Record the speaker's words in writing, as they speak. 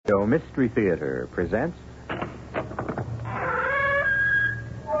So Mystery Theater presents...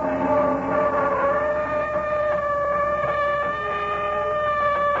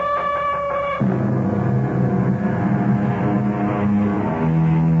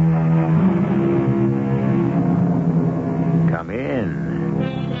 Come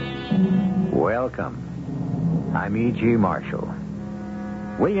in. Welcome. I'm E.G. Marshall.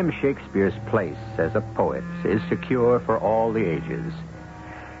 William Shakespeare's place as a poet is secure for all the ages.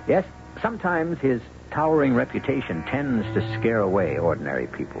 Yes, sometimes his towering reputation tends to scare away ordinary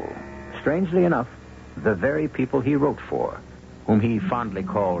people. Strangely enough, the very people he wrote for, whom he fondly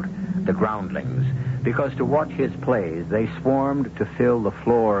called the groundlings, because to watch his plays they swarmed to fill the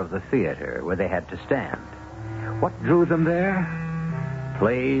floor of the theater where they had to stand. What drew them there?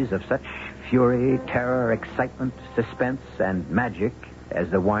 Plays of such fury, terror, excitement, suspense, and magic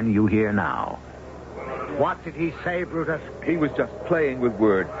as the one you hear now. What did he say, Brutus? He was just playing with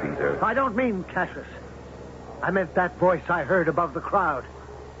words, Caesar. I don't mean Cassius. I meant that voice I heard above the crowd.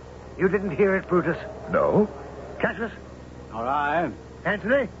 You didn't hear it, Brutus? No? Cassius? All right.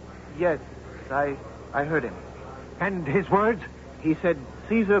 Anthony? Yes, I heard him. And his words? He said,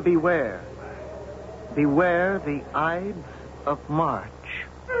 Caesar, beware. Beware the Ides of March.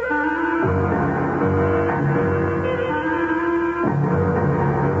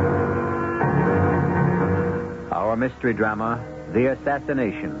 Our mystery drama, The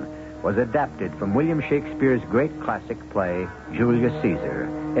Assassination, was adapted from William Shakespeare's great classic play, Julius Caesar,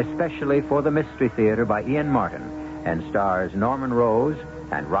 especially for the Mystery Theater by Ian Martin, and stars Norman Rose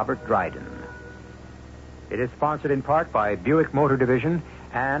and Robert Dryden. It is sponsored in part by Buick Motor Division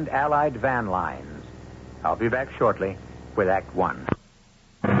and Allied Van Lines. I'll be back shortly with Act One.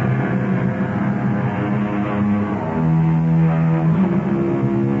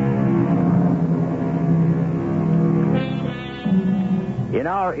 In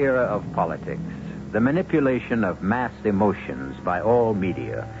our era of politics, the manipulation of mass emotions by all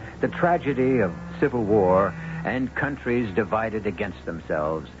media, the tragedy of civil war, and countries divided against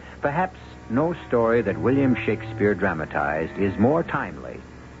themselves, perhaps no story that William Shakespeare dramatized is more timely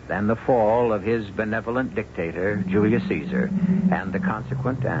than the fall of his benevolent dictator, Julius Caesar, and the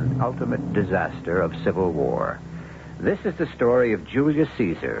consequent and ultimate disaster of civil war. This is the story of Julius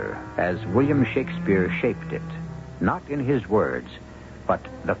Caesar as William Shakespeare shaped it, not in his words, but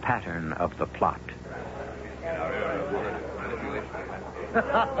the pattern of the plot.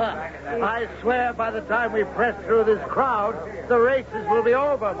 I swear by the time we press through this crowd, the races will be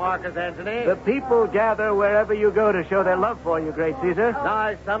over, Marcus Antony. The people gather wherever you go to show their love for you, great Caesar.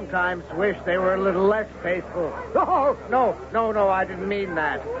 I sometimes wish they were a little less faithful. Oh, no, I didn't mean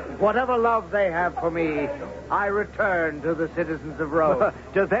that. Whatever love they have for me, I return to the citizens of Rome.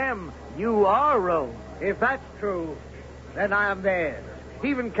 To them, you are Rome. If that's true, then I am theirs.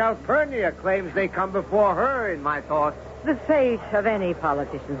 Even Calpurnia claims they come before her in my thoughts. The fate of any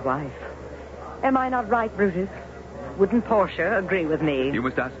politician's wife. Am I not right, Brutus? Wouldn't Portia agree with me? You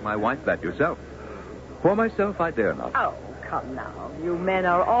must ask my wife that yourself. For myself, I dare not. Oh, come now. You men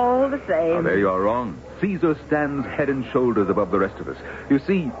are all the same. Oh, there you are wrong. Caesar stands head and shoulders above the rest of us. You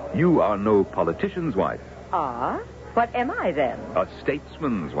see, you are no politician's wife. Ah? What am I, then? A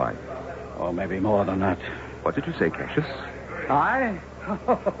statesman's wife. Or maybe more than that. What did you say, Cassius? I?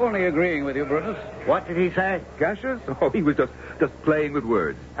 Only agreeing with you, Brutus. What did he say? Cassius? Oh, he was just playing with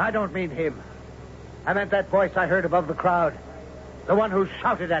words. I don't mean him. I meant that voice I heard above the crowd. The one who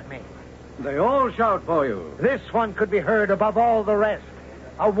shouted at me. They all shout for you. This one could be heard above all the rest.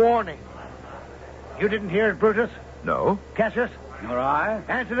 A warning. You didn't hear it, Brutus? No. Cassius? Nor I?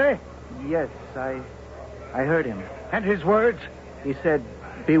 Anthony? Yes, I heard him. And his words? He said,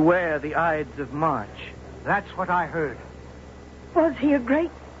 beware the Ides of March. That's what I heard. Was he a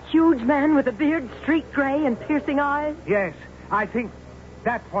great, huge man with a beard streaked gray and piercing eyes? Yes, I think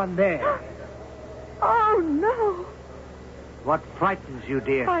that one there. Oh, no. What frightens you,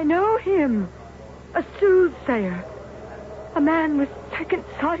 dear? I know him. A soothsayer. A man with second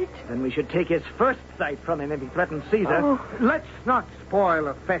sight. Then we should take his first sight from him if he threatens Caesar. Oh. Let's not spoil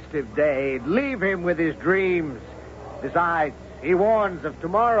a festive day. Leave him with his dreams. Besides, he warns of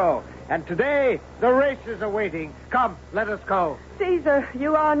tomorrow. And today, the races are waiting. Come, let us go. Caesar,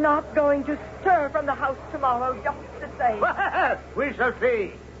 you are not going to stir from the house tomorrow, just the same. We shall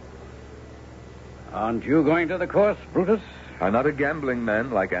see. Aren't you going to the course, Brutus? I'm not a gambling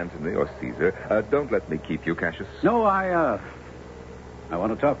man like Antony or Caesar. Don't let me keep you, Cassius. No, I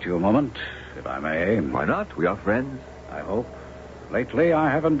want to talk to you a moment, if I may. Why not? We are friends. I hope. Lately, I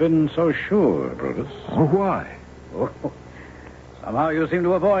haven't been so sure, Brutus. Oh, why? Oh, somehow you seem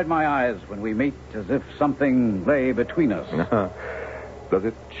to avoid my eyes when we meet, as if something lay between us. Does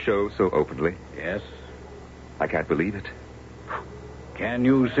it show so openly? Yes. I can't believe it. Can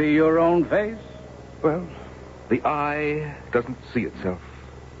you see your own face? Well, the eye doesn't see itself,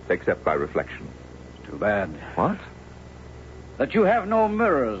 except by reflection. Too bad. What? That you have no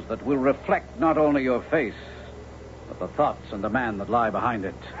mirrors that will reflect not only your face, but the thoughts and the man that lie behind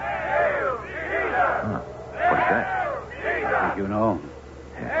it. What is that? I think you know.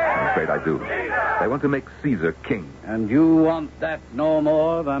 I'm afraid I do. They want to make Caesar king. And you want that no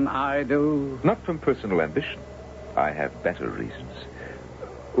more than I do? Not from personal ambition. I have better reasons.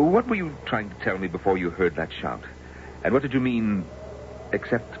 What were you trying to tell me before you heard that shout? And what did you mean,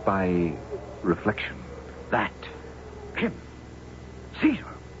 except by reflection? That. Him. Caesar.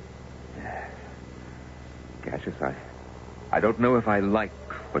 Cassius, I don't know if I like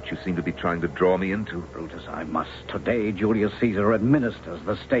what you seem to be trying to draw me into. Brutus, I must. Today, Julius Caesar administers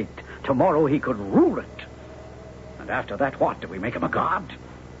the state. Tomorrow, he could rule it. And after that, what? Do we make him a god?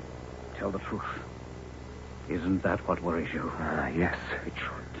 Tell the truth. Isn't that what worries you? Yes. It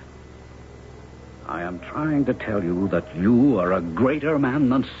should. I am trying to tell you that you are a greater man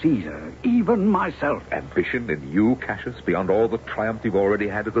than Caesar, even myself. Ambition in you, Cassius, beyond all the triumph you've already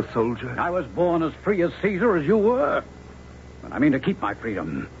had as a soldier? I was born as free as Caesar as you were. And I mean to keep my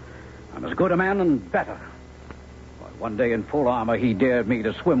freedom. I'm as good a man and better. Why, one day in full armor, he dared me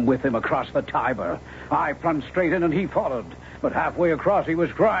to swim with him across the Tiber. I plunged straight in and he followed. But halfway across, he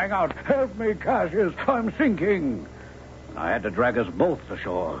was crying out, "Help me, Cassius, I'm sinking." And I had to drag us both to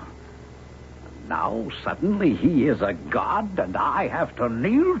shore. And now, suddenly, he is a god, and I have to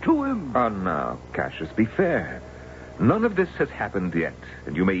kneel to him. Oh, now, Cassius, be fair. None of this has happened yet,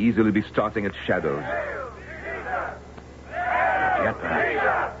 and you may easily be starting at shadows. Yet,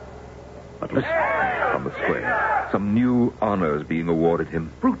 perhaps. But listen. From the square, some new honors being awarded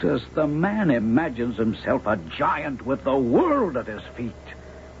him. Brutus, the man imagines himself a giant with the world at his feet.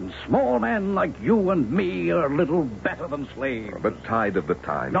 And small men like you and me are little better than slaves. The tide of the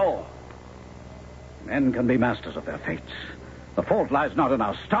time. No. Men can be masters of their fates. The fault lies not in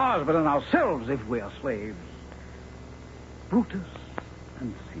our stars, but in ourselves if we are slaves. Brutus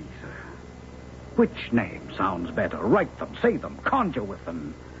and Caesar. Which name sounds better? Write them, say them, conjure with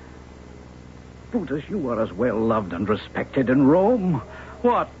them. Brutus, you are as well loved and respected in Rome.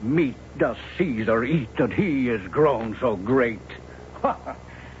 What meat does Caesar eat that he is grown so great?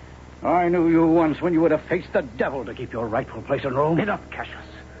 I knew you once when you would have faced the devil to keep your rightful place in Rome. Enough, Cassius.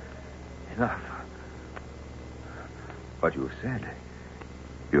 Enough. What you have said.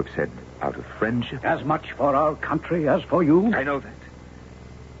 You have said out of friendship. As much for our country as for you. I know that.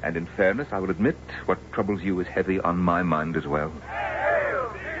 And in fairness, I will admit what troubles you is heavy on my mind as well.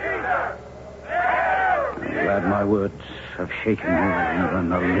 I'm glad my words have shaken you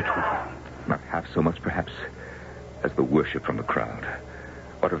even a little. Not half so much, perhaps, as the worship from the crowd.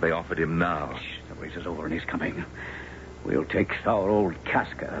 What have they offered him now? Shh, the race is over and he's coming. We'll take our old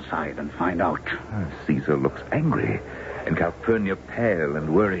Casca aside and find out. Caesar looks angry, and Calpurnia pale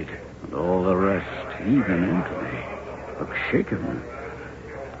and worried. And all the rest, even Antony, look shaken.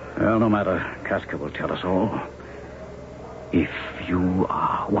 Well, no matter. Casca will tell us all. If you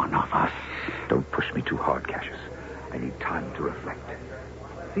are one of us. Don't push me too hard, Cassius. I need time to reflect.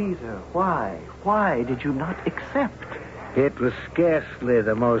 Caesar, why? Why did you not accept? It was scarcely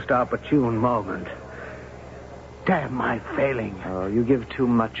the most opportune moment. Damn my failing. Oh, you give too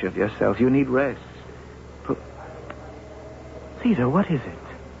much of yourself. You need rest. Caesar, what is it?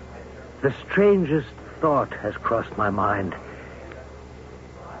 The strangest thought has crossed my mind.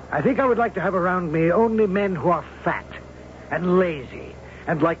 I think I would like to have around me only men who are fat and lazy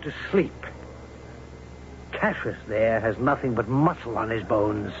and like to sleep. Cassius there has nothing but muscle on his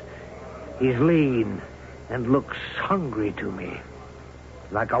bones. He's lean and looks hungry to me,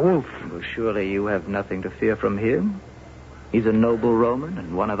 like a wolf. Well, surely you have nothing to fear from him. He's a noble Roman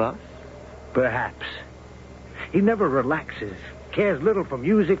and one of us. Perhaps. He never relaxes, cares little for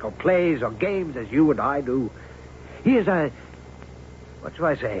music or plays or games as you and I do. He is what shall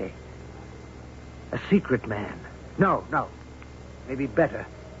I say? A secret man. No. Maybe better.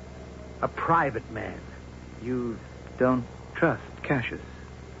 A private man. You don't trust Cassius?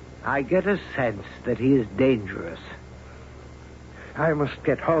 I get a sense that he is dangerous. I must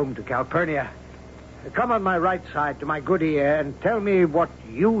get home to Calpurnia. Come on my right side to my good ear and tell me what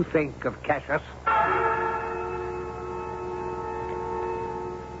you think of Cassius.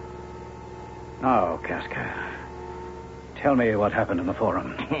 Now, Casca, tell me what happened in the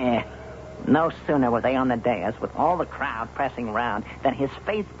forum. No sooner were they on the dais with all the crowd pressing around than his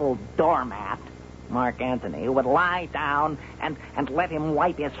faithful doormat, Mark Antony, would lie down and let him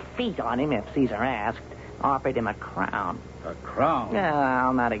wipe his feet on him if Caesar asked. offered him a crown. A crown?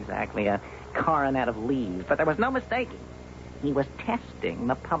 Well, not exactly a coronet of leaves, but there was no mistaking. He was testing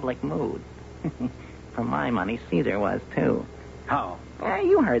the public mood. For my money, Caesar was, too. How?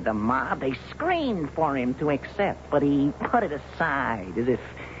 You heard the mob. They screamed for him to accept, but he put it aside as if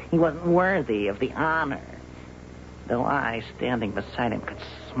he wasn't worthy of the honor. Though I, standing beside him, could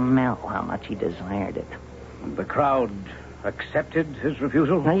smell how much he desired it. The crowd accepted his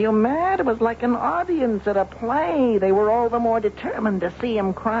refusal? Are you mad? It was like an audience at a play. They were all the more determined to see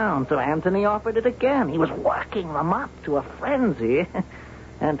him crowned, so Antony offered it again. He was working them up to a frenzy.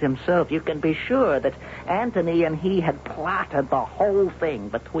 And himself, you can be sure that Antony and he had plotted the whole thing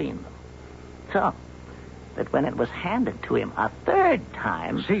between them. So that when it was handed to him a third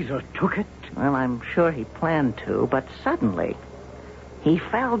time... Caesar took it? Well, I'm sure he planned to, but suddenly he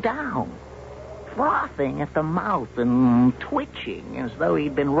fell down, frothing at the mouth and twitching as though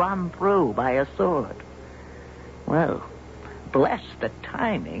he'd been run through by a sword. Well, bless the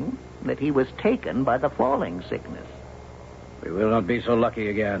timing that he was taken by the falling sickness. We will not be so lucky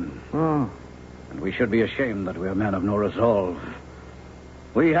again. And we should be ashamed that we are men of no resolve.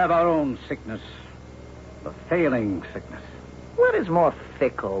 We have our own sickness, the failing sickness. What is more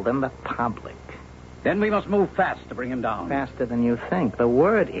fickle than the public? Then we must move fast to bring him down. Faster than you think. The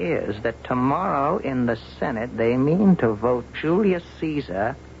word is that tomorrow in the Senate they mean to vote Julius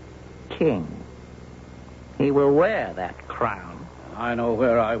Caesar king. He will wear that crown. I know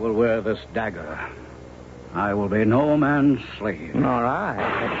where I will wear this dagger. I will be no man's slave. Nor I.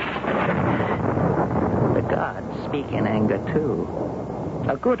 The gods speak in anger, too.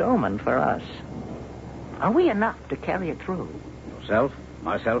 A good omen for us. Are we enough to carry it through? Yourself,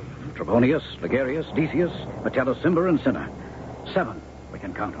 myself, Trebonius, Ligarius, Decius, Metellus, Cimber, and Cinna. 7 we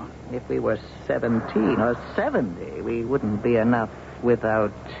can count on. If we were 17 or 70, we wouldn't be enough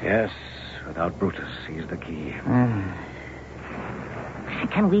without... Yes, without Brutus. He's the key.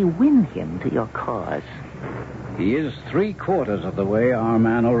 Can we win him to your cause? He is 3/4 of the way our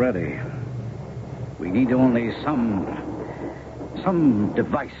man already. We need only some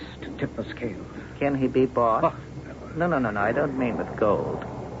device to tip the scales. Can he be bought? Oh, No. I don't mean with gold.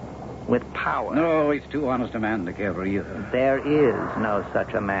 With power. No, he's too honest a man to care for either. There is no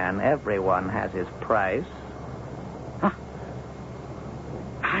such a man. Everyone has his price. Huh.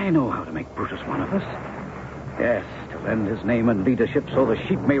 I know how to make Brutus one of us. Yes, to lend his name and leadership so the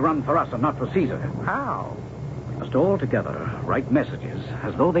sheep may run for us and not for Caesar. How? We must all together write messages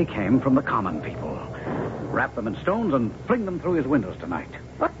as though they came from the common people. Wrap them in stones and fling them through his windows tonight.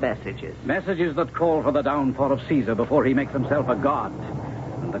 What messages? Messages that call for the downfall of Caesar before he makes himself a god.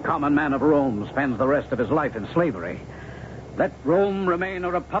 And the common man of Rome spends the rest of his life in slavery. Let Rome remain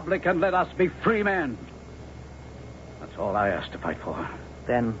a republic and let us be free men. That's all I ask to fight for.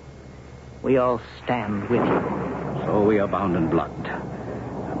 Then we all stand with you. So we are bound in blood.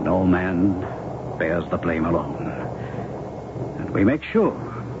 And no man bears the blame alone. And we make sure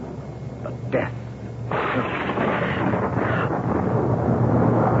that death...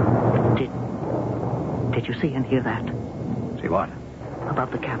 Did you see and hear that? See what?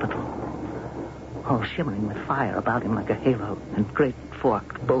 Above the Capitol. All shimmering with fire about him like a halo, and great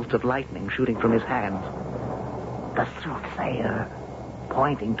forked bolts of lightning shooting from his hands. The soothsayer,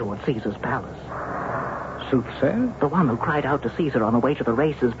 pointing toward Caesar's palace. Soothsayer? The one who cried out to Caesar on the way to the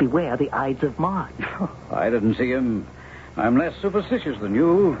races, beware the Ides of March. I didn't see him. I'm less superstitious than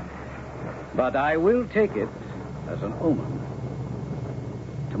you. But I will take it as an omen.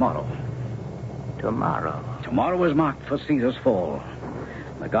 Tomorrow. Tomorrow is marked for Caesar's fall.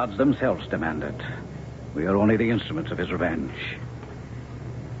 The gods themselves demand it. We are only the instruments of his revenge.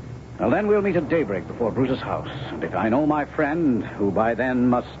 Well, then we'll meet at daybreak before Brutus' house. And if I know my friend, who by then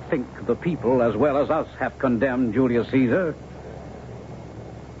must think the people as well as us have condemned Julius Caesar,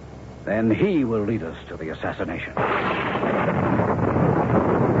 then he will lead us to the assassination.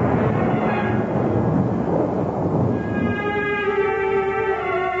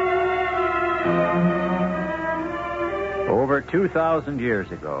 Over 2,000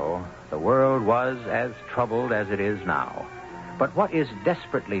 years ago, the world was as troubled as it is now. But what is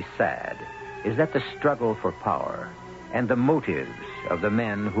desperately sad is that the struggle for power and the motives of the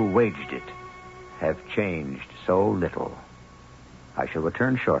men who waged it have changed so little. I shall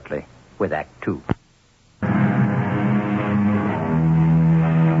return shortly with Act 2.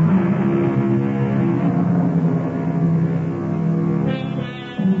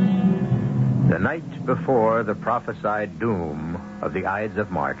 The night before the prophesied doom of the Ides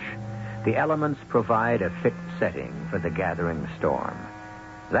of March, the elements provide a fit setting for the gathering storm.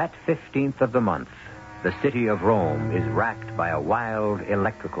 That 15th of the month, the city of Rome is racked by a wild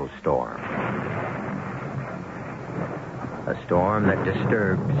electrical storm. a storm that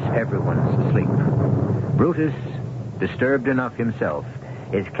disturbs everyone's sleep. Brutus, disturbed enough himself,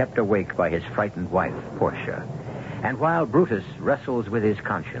 is kept awake by his frightened wife, Portia. And while Brutus wrestles with his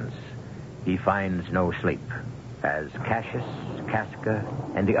conscience, he finds no sleep, as Cassius, Casca,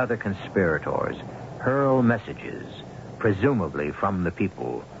 and the other conspirators hurl messages, presumably from the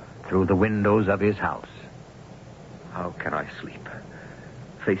people, through the windows of his house. How can I sleep,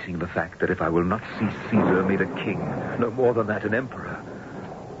 facing the fact that if I will not see Caesar made a king, no more than that, an emperor,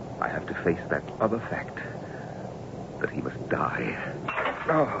 I have to face that other fact, that he must die.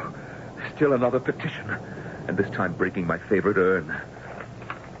 Oh, still another petition, and this time breaking my favorite urn.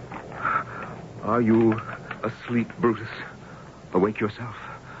 Are you asleep, Brutus? Awake yourself.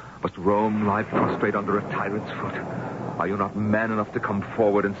 Must Rome lie prostrate under a tyrant's foot? Are you not man enough to come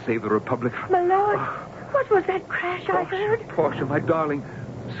forward and save the Republic? My lord, what was that crash I heard? Portia, my darling,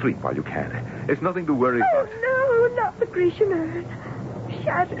 sleep while you can. It's nothing to worry about. Oh, no, not the Grecian urn.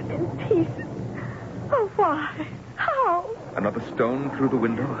 Shattered in pieces. Oh, why? How? Another stone through the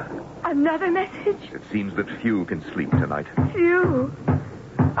window? Another message? It seems that few can sleep tonight. Few?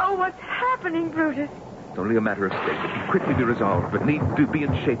 Oh, what's happening, Brutus? It's only a matter of state. It can quickly be resolved, but need to be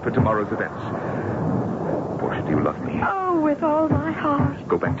in shape for tomorrow's events. Portia, do you love me? Oh, with all my heart.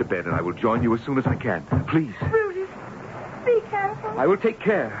 Go back to bed, and I will join you as soon as I can. Please. Brutus, be careful. I will take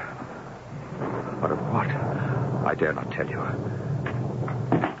care. But of what? I dare not tell you.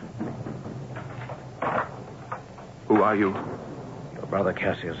 Who are you? Your brother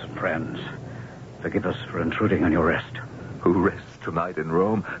Cassius and friends. Forgive us for intruding on your rest. Who rests tonight in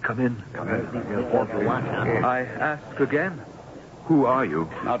Rome? Come in. I ask again. Who are you?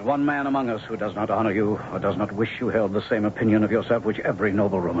 Not one man among us who does not honor you or does not wish you held the same opinion of yourself which every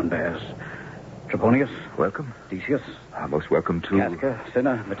noble Roman bears. Trebonius. Welcome. Decius. Most welcome to... Casca,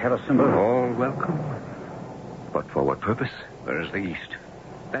 Cinna, Metellus, Cimber. All welcome. But for what purpose? Where is the east?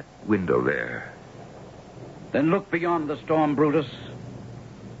 That window there. Then look beyond the storm, Brutus.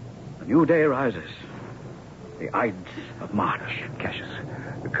 A new day rises. The Ides of March. Cassius,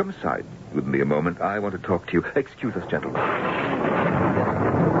 come aside with me a moment. I want to talk to you. Excuse us, gentlemen.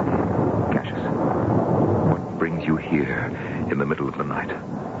 Cassius, what brings you here in the middle of the night?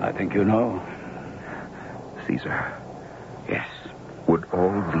 I think you know. Caesar. Yes. Would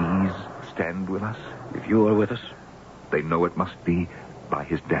all these stand with us? If you were with us? They know it must be by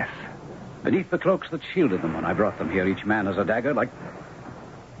his death. Beneath the cloaks that shielded them when I brought them here, each man has a dagger like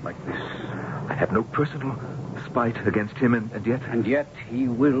this. I have no personal spite against him, and yet... And yet he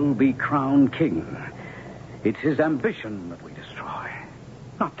will be crowned king. It's his ambition that we destroy,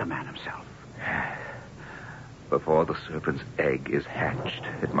 not the man himself. Before the serpent's egg is hatched,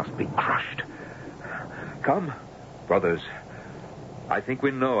 it must be crushed. Come, brothers. I think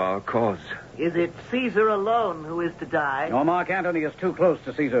we know our cause. Is it Caesar alone who is to die? No, Mark Antony is too close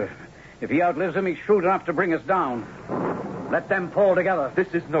to Caesar. If he outlives him, he's shrewd enough to bring us down. Let them fall together.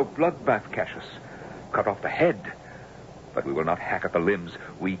 This is no bloodbath, Cassius. Cut off the head. But we will not hack at the limbs.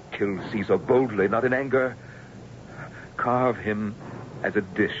 We kill Caesar boldly, not in anger. Carve him as a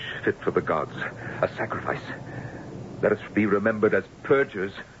dish fit for the gods, a sacrifice. Let us be remembered as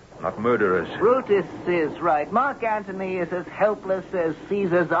purgers, not murderers. Brutus is right. Mark Antony is as helpless as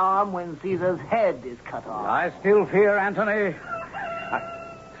Caesar's arm when Caesar's head is cut off. I still fear Antony.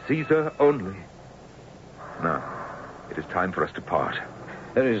 Caesar only. Now, it is time for us to part.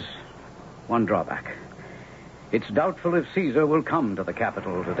 There is one drawback. It's doubtful if Caesar will come to the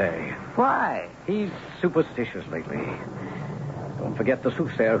capital today. Why? He's superstitious lately. Don't forget the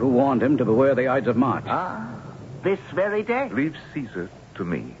soothsayer who warned him to beware the Ides of March. This very day? Leave Caesar to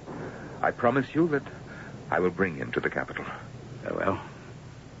me. I promise you that I will bring him to the capital. Very well.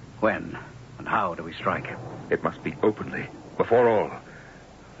 When and how do we strike? It must be openly, before all.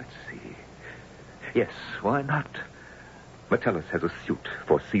 Let's see. Yes, why not? Metellus has a suit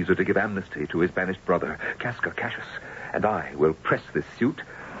for Caesar to give amnesty to his banished brother, Casca Cassius, and I will press this suit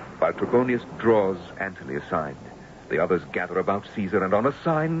while Trebonius draws Antony aside. The others gather about Caesar, and on a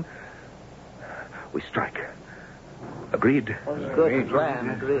sign, we strike. Agreed? Good plan,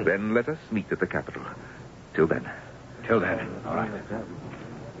 agreed. Then let us meet at the capital. Till then. Till then. All right.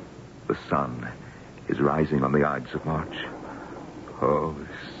 The sun is rising on the Ides of March. Oh,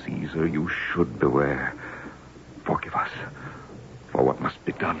 Caesar, you should beware. Forgive us for what must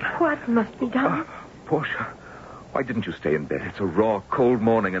be done. What must be done? Portia, why didn't you stay in bed? It's a raw, cold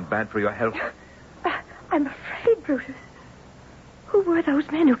morning and bad for your health. I'm afraid, Brutus. Who were those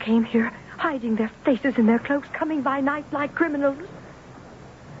men who came here, hiding their faces in their cloaks, coming by night like criminals?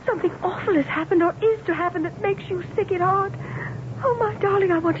 Something awful has happened or is to happen that makes you sick at heart. Oh, my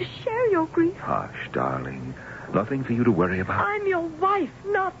darling, I want to share your grief. Hush, darling. Nothing for you to worry about? I'm your wife,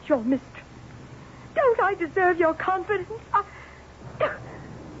 not your mistress. Don't I deserve your confidence?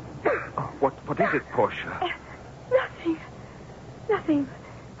 What is it, Portia? Nothing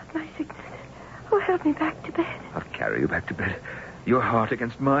but my sickness. Oh, help me back to bed. I'll carry you back to bed. Your heart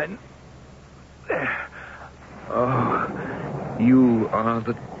against mine. There. Oh, you are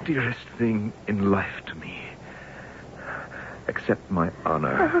the dearest thing in life to me. Accept my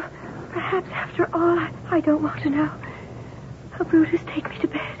honor. Perhaps after all, I don't want to know. Oh, Brutus, take me to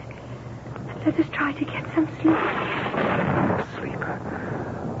bed. And let us try to get some sleep. Sleep.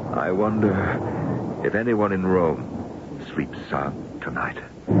 I wonder if anyone in Rome sleeps sound tonight.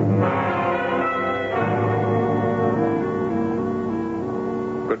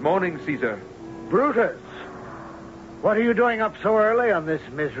 Good morning, Caesar. Brutus, what are you doing up so early on this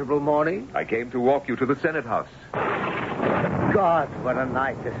miserable morning? I came to walk you to the Senate House. God, what a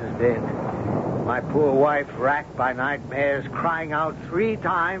night this has been. My poor wife, racked by nightmares, crying out 3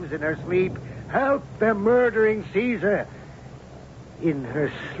 times in her sleep, "Help, they're murdering Caesar!" In her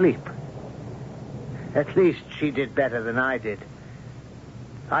sleep. At least she did better than I did.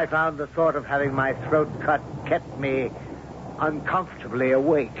 I found the thought of having my throat cut kept me uncomfortably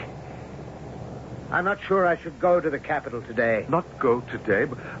awake. I'm not sure I should go to the capital today. Not go today,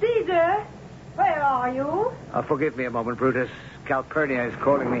 but... Caesar, where are you? Forgive me a moment, Brutus. Calpurnia is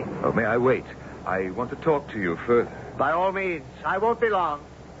calling me. Oh, may I wait? I want to talk to you further. By all means. I won't be long.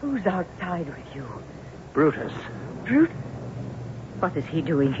 Who's outside with you? Brutus. Brutus? What is he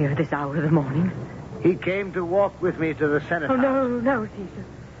doing here this hour of the morning? He came to walk with me to the Senate Oh, House. no, Caesar.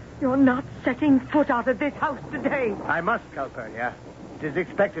 You're not setting foot out of this house today. I must, Calpurnia. It is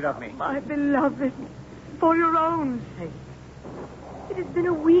expected of me. My beloved, for your own sake. It has been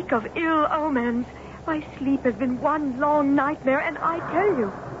a week of ill omens. My sleep has been one long nightmare, and I tell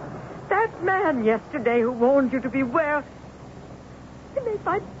you, that man yesterday who warned you to beware, he made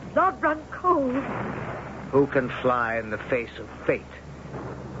my blood run cold. Who can fly in the face of fate?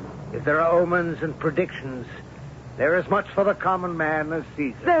 If there are omens and predictions, there is much for the common man as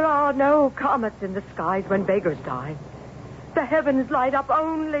Caesar. There are no comets in the skies when beggars die. The heavens light up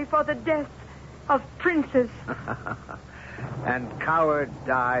only for the death of princes. And cowards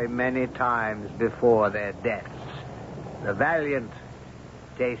die many times before their deaths. The valiant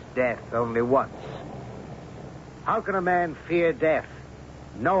taste death only once. How can a man fear death,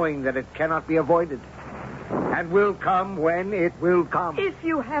 knowing that it cannot be avoided, and will come when it will come? If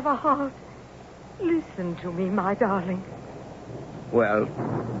you have a heart, listen to me, my darling. Well,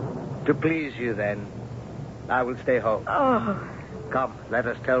 to please you, then, I will stay home. Oh, Come, let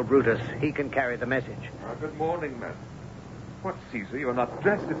us tell Brutus. He can carry the message. Good morning, man. What, Caesar? You're not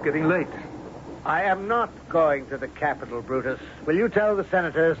dressed. It's getting late. I am not going to the capital, Brutus. Will you tell the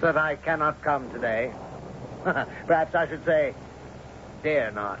senators that I cannot come today? Perhaps I should say,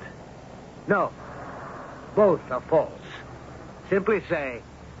 dare not. No, both are false. Simply say,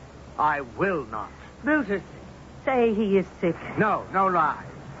 I will not. Brutus, say he is sick. No lie.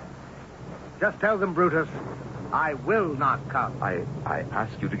 Just tell them, Brutus, I will not come. I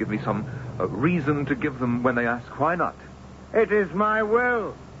ask you to give me some reason to give them when they ask why not. It is my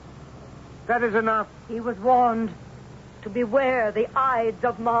will. That is enough. He was warned to beware the Ides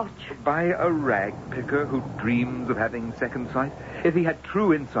of March. By a rag picker who dreams of having second sight? If he had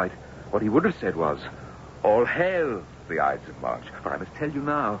true insight, what he would have said was, all hail the Ides of March. But I must tell you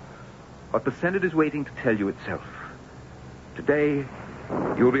now what the Senate is waiting to tell you itself. Today,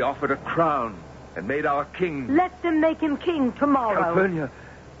 you will be offered a crown and made our king. Let them make him king tomorrow. Calpurnia,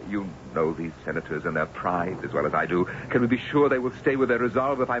 you know these senators and their pride as well as I do. Can we be sure they will stay with their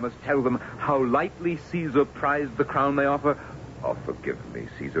resolve if I must tell them how lightly Caesar prized the crown they offer? Oh, forgive me,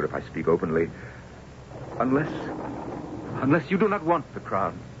 Caesar, if I speak openly. Unless you do not want the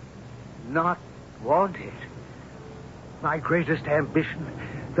crown. Not want it. My greatest ambition,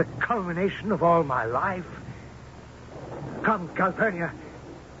 the culmination of all my life. Come, Calpurnia,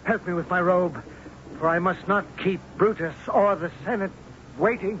 help me with my robe, for I must not keep Brutus or the Senate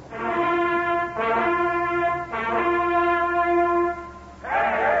waiting.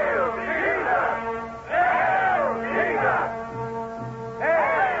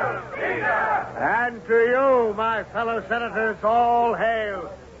 And to you, my fellow senators, all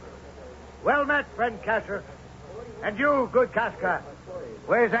hail. Well met, friend Cassius. And you, good Casca.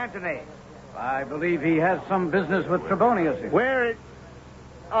 Where's Antony? I believe he has some business with Trebonius. Where is...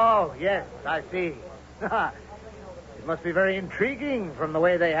 Oh, yes, I see. It must be very intriguing from the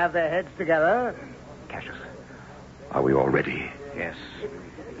way they have their heads together. Cassius, are we all ready? Yes.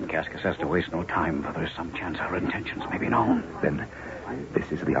 And Cascus has to waste no time, for there's some chance our intentions may be known. Then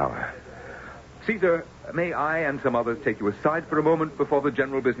this is the hour. Caesar, may I and some others take you aside for a moment before the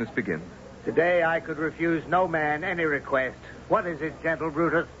general business begins? Today I could refuse no man any request. What is it, gentle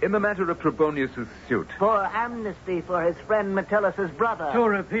Brutus? In the matter of Trebonius' suit. For amnesty for his friend Metellus' brother. To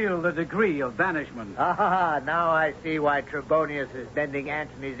repeal the decree of banishment. Ah, now I see why Trebonius is bending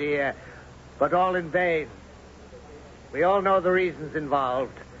Antony's ear, but all in vain. We all know the reasons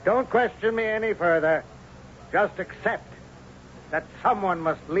involved. Don't question me any further. Just accept that someone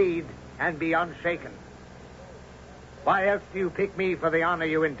must lead and be unshaken. Why else do you pick me for the honor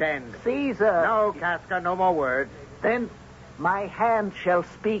you intend? Caesar. No, Casca, no more words. Then my hand shall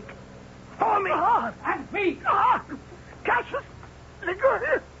speak for me. And me! Cassius,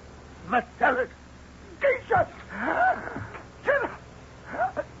 Ligurius, Metellus, Decius.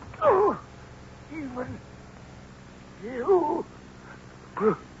 Oh, even you,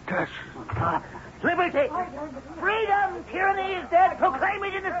 Brutus. Liberty! Freedom! Tyranny is dead! Proclaim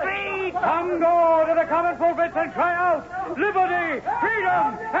it in the streets! Come go to the common pulpits and cry out, liberty,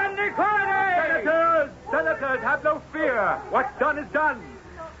 freedom, and equality! Senators, have no fear. What's done is done.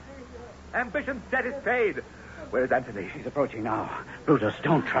 Ambition's debt is paid. Where is Antony? He's approaching now. Brutus,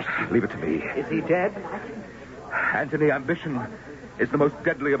 don't trust him. Leave it to me. Is he dead? Antony, ambition is the most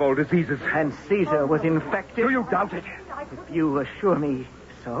deadly of all diseases. And Caesar was infected? Do you doubt it? If you assure me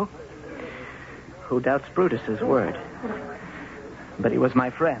so. Who doubts Brutus's word? But he was my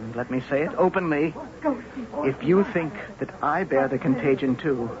friend, let me say it openly. If you think that I bear the contagion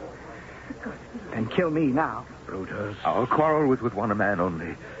too, then kill me now. Brutus. Our quarrel was with one man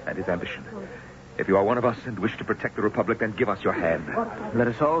only, and his ambition. If you are one of us and wish to protect the Republic, then give us your hand. Let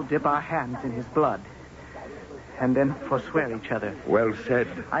us all dip our hands in his blood, and then forswear each other. Well said.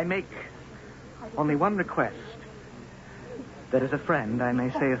 I make only one request. That as a friend, I may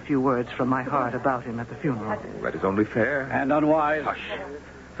say a few words from my heart about him at the funeral. That is only fair. And unwise. Hush.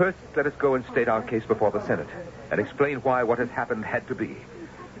 First, let us go and state our case before the Senate and explain why what has happened had to be.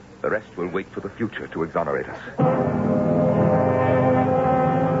 The rest will wait for the future to exonerate us.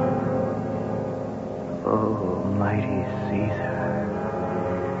 Oh, mighty Caesar,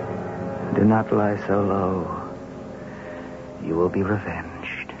 do not lie so low. You will be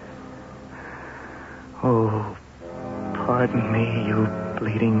revenged. Oh, pardon me, you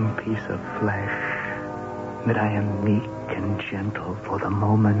bleeding piece of flesh, that I am meek and gentle for the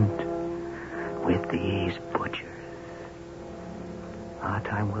moment with these butchers. Our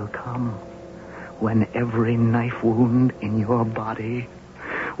time will come when every knife wound in your body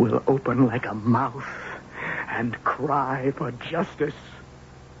will open like a mouth and cry for justice.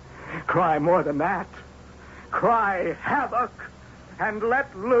 Cry more than that. Cry havoc and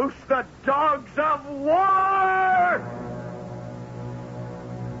let loose the dogs of war!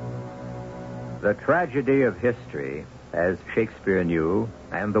 The tragedy of history, as Shakespeare knew,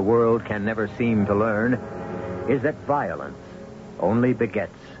 and the world can never seem to learn, is that violence only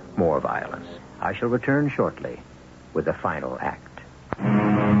begets more violence. I shall return shortly with the final act.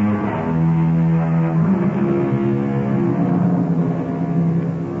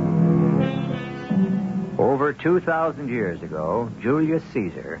 Over 2,000 years ago, Julius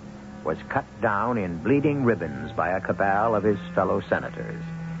Caesar was cut down in bleeding ribbons by a cabal of his fellow senators.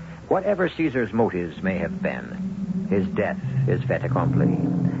 Whatever Caesar's motives may have been, his death is fait accompli.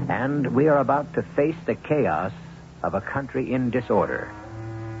 And we are about to face the chaos of a country in disorder.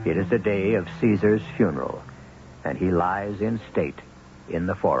 It is the day of Caesar's funeral, and he lies in state in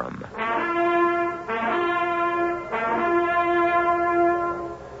the Forum.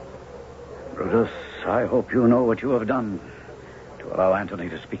 Brutus, I hope you know what you have done to allow Antony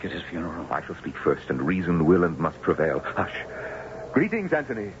to speak at his funeral. I shall speak first, and reason will and must prevail. Hush. Greetings,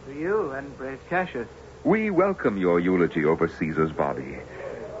 Antony. To you and brave Cassius. We welcome your eulogy over Caesar's body,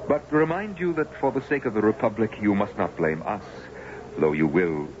 but remind you that for the sake of the Republic, you must not blame us, though you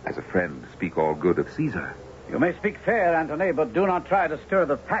will, as a friend, speak all good of Caesar. You may speak fair, Antony, but do not try to stir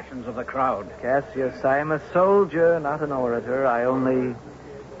the passions of the crowd. Cassius, I am a soldier, not an orator. I only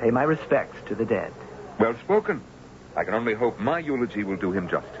pay my respects to the dead. Well spoken. I can only hope my eulogy will do him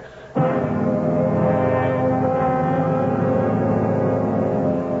justice.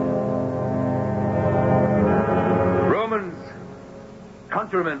 Romans,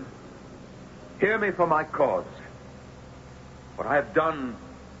 countrymen, hear me for my cause. What I have done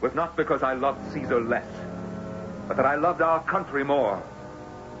was not because I loved Caesar less, but that I loved our country more.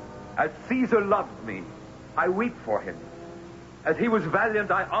 As Caesar loved me, I weep for him. As he was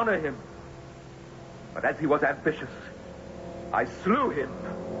valiant, I honor him. But as he was ambitious, I slew him.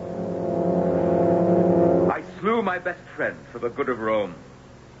 I slew my best friend for the good of Rome.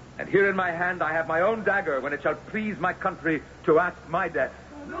 And here in my hand I have my own dagger when it shall please my country to ask my death.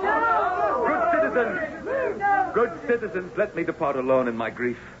 No! Good Good citizens, let me depart alone in my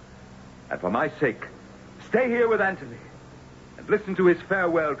grief. And for my sake, stay here with Antony and listen to his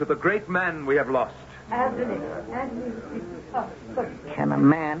farewell to the great man we have lost. Antony. Can a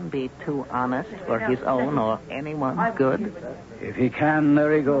man be too honest for his own or anyone's good? If he can,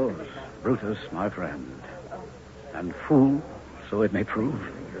 there he goes. Brutus, my friend. And fool, so it may prove.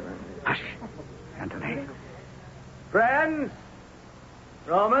 Hush, Antony. Friends,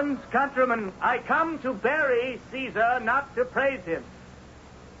 Romans, countrymen, I come to bury Caesar, not to praise him.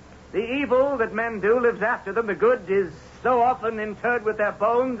 The evil that men do lives after them. The good is so often interred with their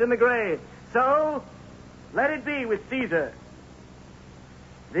bones in the grave. So, let it be with Caesar.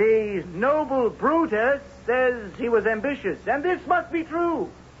 The noble Brutus says he was ambitious, and this must be true.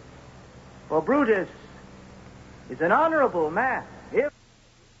 For Brutus is an honorable man, if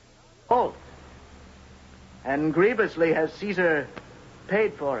fault. And grievously has Caesar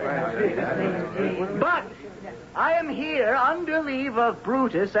paid for it. But I am here under leave of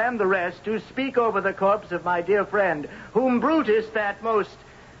Brutus and the rest to speak over the corpse of my dear friend, whom Brutus, that most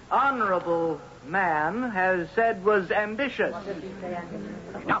honorable man, has said was ambitious.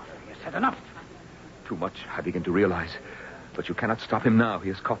 Enough. You said enough. Too much, I begin to realize. But you cannot stop him now. He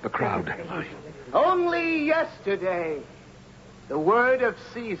has caught the crowd. Only yesterday, the word of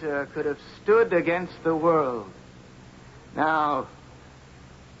Caesar could have stood against the world. Now,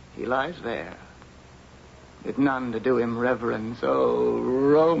 he lies there, with none to do him reverence. Oh,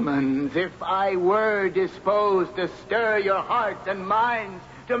 Romans, if I were disposed to stir your hearts and minds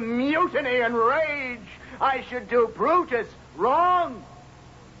to mutiny and rage, I should do Brutus wrong,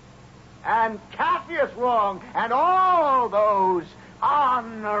 and Cassius wrong, and all those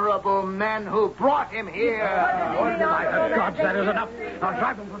honorable men who brought him here. By the gods, that is enough. I'll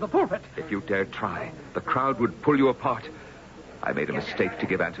drive him from the pulpit. If you dared try, the crowd would pull you apart. I made a mistake to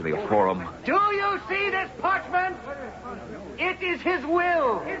give Antony a forum. Do you see this parchment? It is his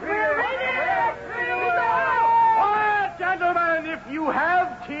will. Quiet, gentlemen, if you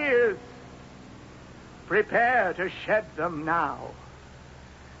have tears, prepare to shed them now.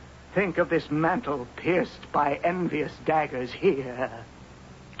 Think of this mantle pierced by envious daggers here.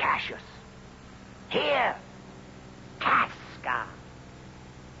 Cassius. Here. Casca.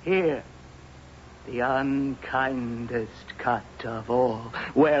 Here. The unkindest cut of all,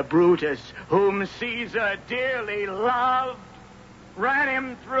 where Brutus, whom Caesar dearly loved, ran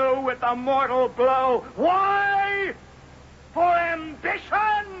him through with a mortal blow. Why? For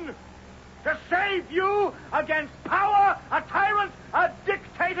ambition! To save you against power, a tyrant, a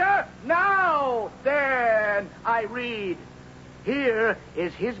dictator. Now, then, I read. Here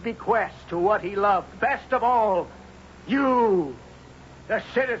is his bequest to what he loved best of all. You, the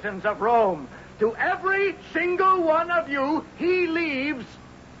citizens of Rome. To every single one of you, he leaves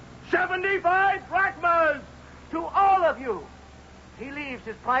 75 drachmas. To all of you, he leaves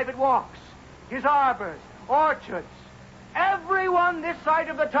his private walks, his arbors, orchards, everyone this side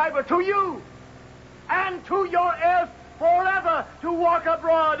of the Tiber, to you, and to your heirs forever to walk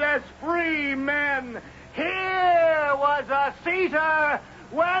abroad as free men. Here was a Caesar.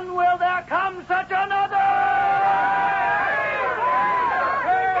 When will there come such another?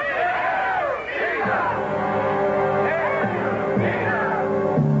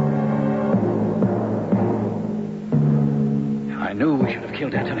 I knew we should have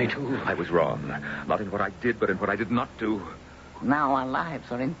killed Antony, too. I was wrong. Not in what I did, but in what I did not do. Now our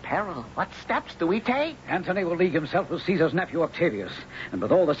lives are in peril. What steps do we take? Antony will league himself with Caesar's nephew Octavius. And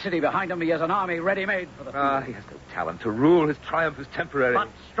with all the city behind him, he has an army ready-made for the field. He has no talent to rule. His triumph is temporary. But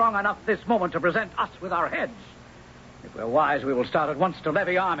strong enough this moment to present us with our heads. If we're wise, we will start at once to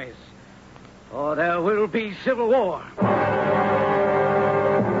levy armies. For there will be civil war.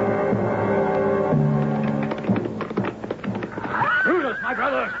 Brutus, my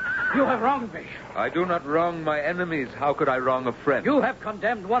brother, you have wronged me. I do not wrong my enemies. How could I wrong a friend? You have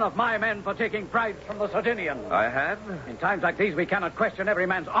condemned one of my men for taking bribes from the Sardinians. I have? In times like these, we cannot question every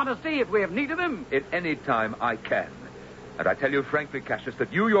man's honesty if we have need of him. At any time, I can. And I tell you frankly, Cassius,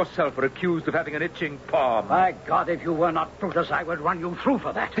 that you yourself are accused of having an itching palm. By God, if you were not Brutus, I would run you through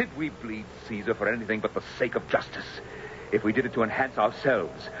for that. Did we bleed Caesar for anything but the sake of justice? If we did it to enhance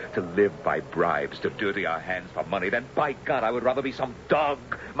ourselves, to live by bribes, to dirty our hands for money, then by God, I would rather be some dog,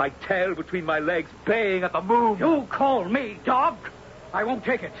 my tail between my legs, baying at the moon. You call me dog? I won't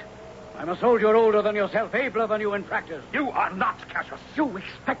take it. I'm a soldier older than yourself, abler than you in practice. You are not, Cassius. You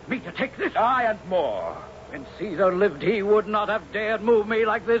expect me to take this? I and more. When Caesar lived, he would not have dared move me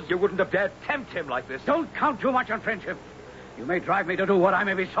like this. You wouldn't have dared tempt him like this. Don't count too much on friendship. You may drive me to do what I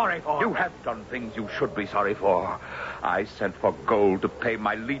may be sorry for. You have done things you should be sorry for. I sent for gold to pay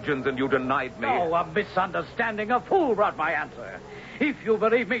my legions, and you denied me. Oh, a misunderstanding. A fool brought my answer. If you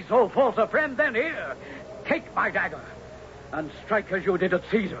believe me so false a friend, then here, take my dagger and strike as you did at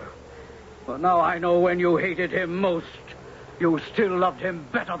Caesar. For now I know when you hated him most, you still loved him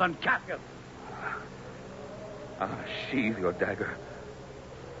better than Cassius. Sheathe your dagger.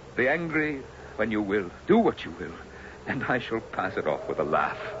 Be angry when you will. Do what you will. And I shall pass it off with a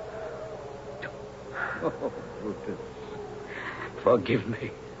laugh. Oh, Brutus, forgive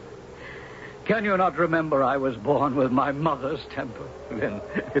me. Can you not remember I was born with my mother's temper? Then,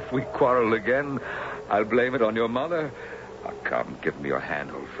 if we quarrel again, I'll blame it on your mother. Come, give me your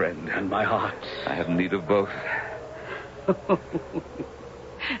hand, old friend. And my heart. I have need of both.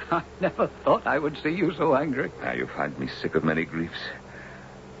 I never thought I would see you so angry. Now, you find me sick of many griefs.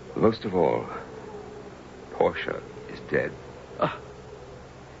 Most of all, Portia is dead.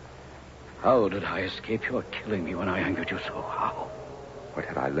 How did I escape your killing me when I angered you so? How? What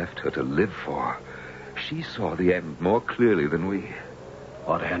had I left her to live for? She saw the end more clearly than we.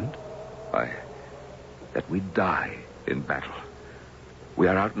 What end? Why, that we die in battle. We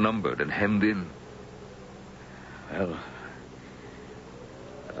are outnumbered and hemmed in. Well,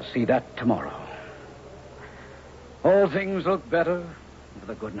 I'll see that tomorrow. All things look better with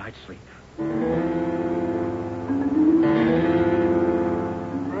a good night's sleep.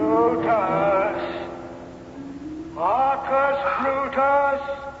 Brutus! Marcus Brutus!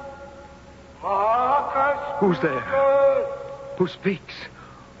 Marcus Who's there? Brutus! Who speaks?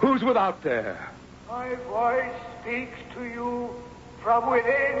 Who's without there? My voice speaks to you from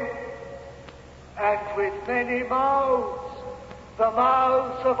within, and with many mouths, the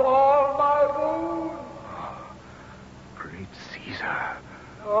mouths of all my wounds. Great Caesar.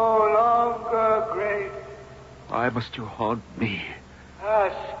 No longer great. Why must you haunt me?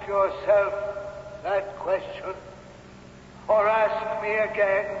 Ask yourself that question, or ask me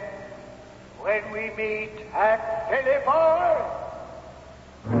again when we meet at Philippi.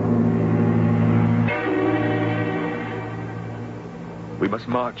 We must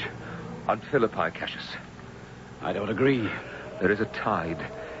march on Philippi, Cassius. I don't agree. There is a tide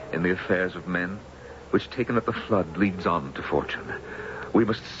in the affairs of men, which, taken at the flood, leads on to fortune. We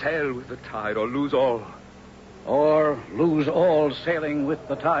must sail with the tide or lose all. Or lose all sailing with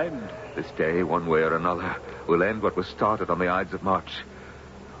the tide. This day, one way or another, will end what was started on the Ides of March.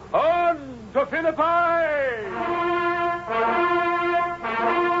 On to Philippi!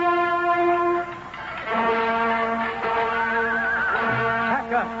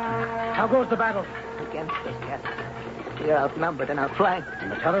 How goes the battle? Against us, Captain. We are outnumbered and outflanked. And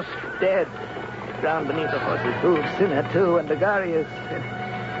Metellus? Dead. Drowned beneath the horse's hooves. Cinna, too, and Ligarius.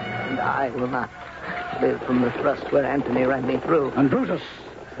 And I will not live from the thrust where Antony ran me through. And Brutus?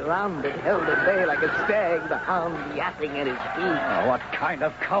 Surrounded, held at bay like a stag, the hound yapping at his feet. Oh, what kind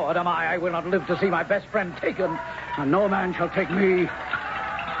of coward am I? I will not live to see my best friend taken, and no man shall take me.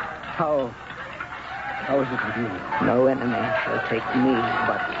 How is it with you? No enemy shall take me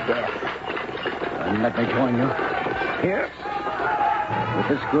but death. And let me join you. Here. With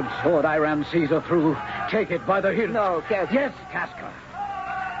this good sword I ran Caesar through. Take it by the hilt. No, Casca. Yes, Casca.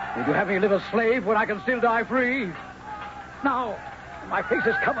 Would you have me live a slave when I can still die free? Now, my face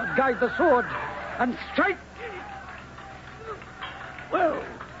is covered. Guide the sword and strike. Well,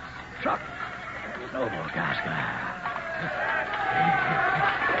 struck. Noble Casca.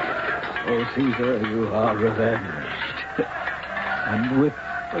 Oh, Caesar, you are revenged. And with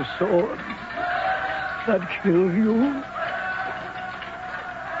the sword that killed you.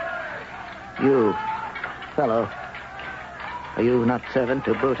 You, fellow, are you not servant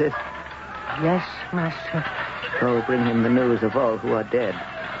to Brutus? Yes, master. Go bring him the news of all who are dead.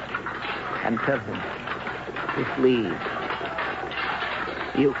 And tell him, if leave,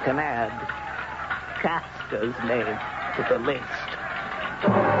 you can add Casca's name to the list.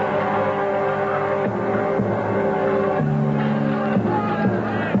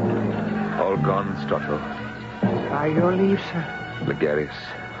 All gone, Strotto. By your leave, sir. Ligarius,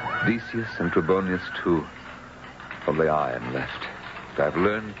 Decius, and Trebonius, too. Only I am left. I have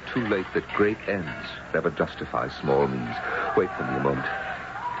learned too late that great ends never justify small means. Wait for me a moment.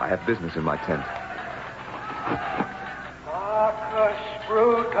 I have business in my tent. Marcus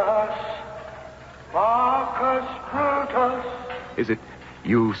Brutus. Marcus Brutus. Is it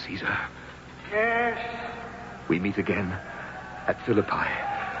you, Caesar? Yes. We meet again at Philippi,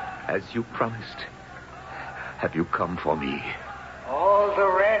 as you promised. Have you come for me? All the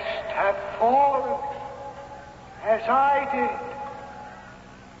rest have fallen, as I did.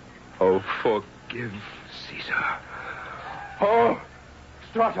 Oh, forgive, Caesar. Oh,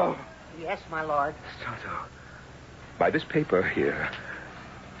 Strato. Yes, my lord. Strato. By this paper here,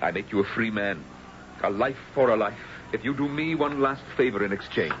 I make you a free man. A life for a life. If you do me one last favor in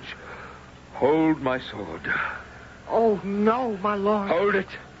exchange, hold my sword. Oh, no, my lord. Hold it.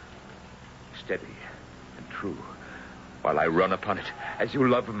 Steady and true, while I run upon it as you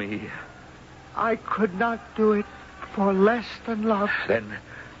love me. I could not do it for less than love. Then,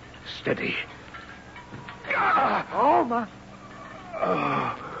 steady. Oh, my...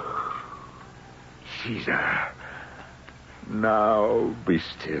 Oh. Caesar. Now be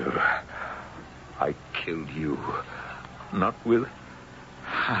still. I killed you, not with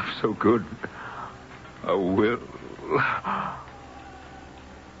half so good a will.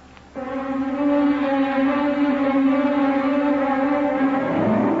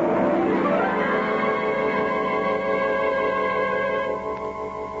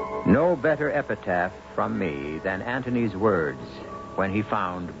 No better epitaph from me than Antony's words when he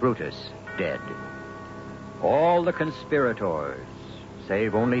found Brutus dead. All the conspirators,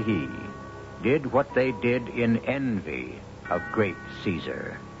 save only he, did what they did in envy of great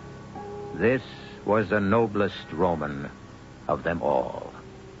Caesar. This was the noblest Roman of them all.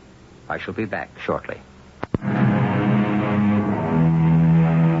 I shall be back shortly.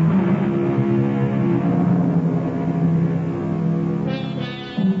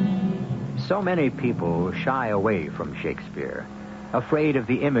 So many people shy away from Shakespeare, afraid of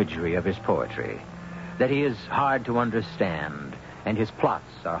the imagery of his poetry, that he is hard to understand and his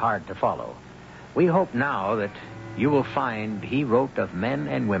plots are hard to follow. We hope now that you will find he wrote of men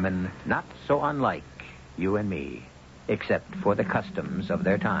and women not so unlike you and me, except for the customs of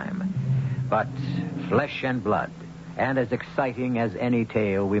their time, but flesh and blood, and as exciting as any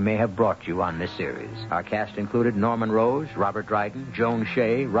tale we may have brought you on this series. Our cast included Norman Rose, Robert Dryden, Joan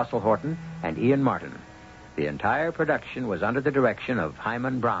Shea, Russell Horton, and Ian Martin. The entire production was under the direction of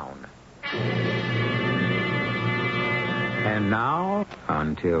Himan Brown. And now,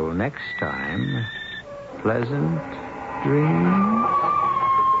 until next time, pleasant dreams.